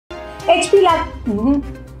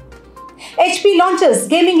HP launches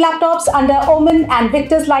gaming laptops under OMEN and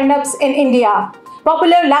Victus Lineups in India.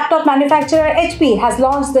 Popular laptop manufacturer HP has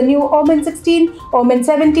launched the new OMEN 16, OMEN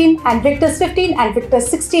 17 and Victus 15 and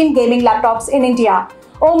Victus 16 gaming laptops in India.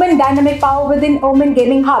 OMEN Dynamic Power within OMEN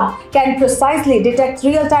Gaming Hub can precisely detect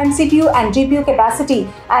real-time CPU and GPU capacity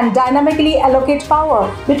and dynamically allocate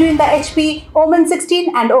power between the HP OMEN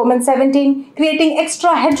 16 and OMEN 17, creating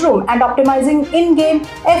extra headroom and optimizing in-game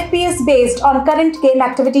FPS based on current game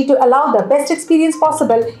activity to allow the best experience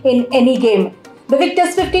possible in any game. The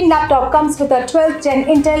Victus 15 laptop comes with a 12th Gen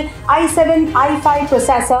Intel i7 i5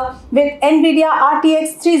 processor with NVIDIA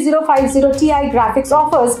RTX 3050 Ti graphics,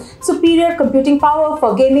 offers superior computing power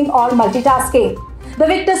for gaming or multitasking. The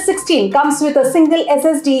Victus 16 comes with a single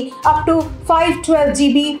SSD up to 512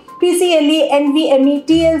 GB PCIe NVMe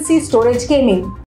TLC storage gaming.